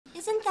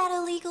Isn't that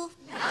illegal?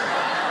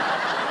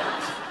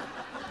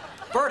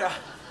 Berta,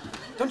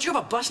 don't you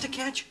have a bus to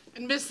catch?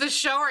 And miss the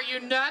show? Are you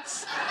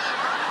nuts?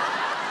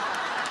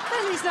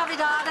 Feliz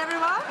Navidad,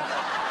 everyone.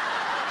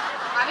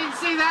 I didn't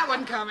see that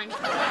one coming.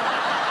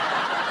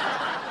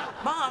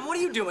 Mom, what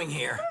are you doing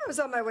here? I was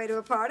on my way to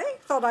a party.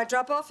 Thought I'd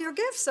drop off your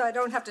gifts so I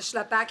don't have to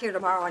schlep back here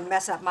tomorrow and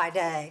mess up my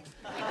day.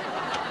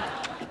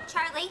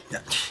 Charlie,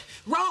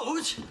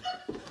 Rose!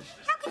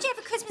 how could you have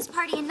a Christmas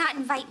party and not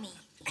invite me?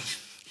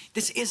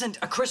 This isn't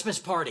a Christmas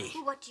party.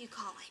 What do you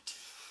call it?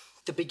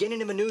 The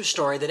beginning of a news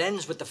story that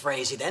ends with the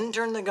phrase, he then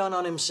turned the gun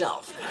on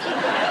himself.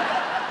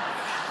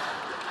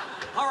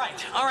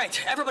 All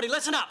right, everybody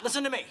listen up,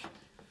 listen to me.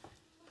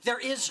 There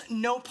is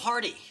no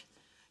party.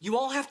 You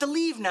all have to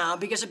leave now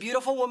because a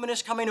beautiful woman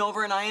is coming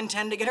over and I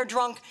intend to get her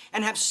drunk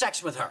and have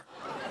sex with her.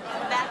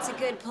 That's a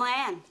good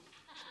plan.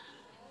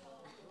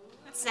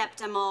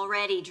 Except I'm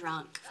already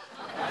drunk.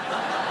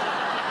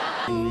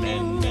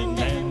 Men,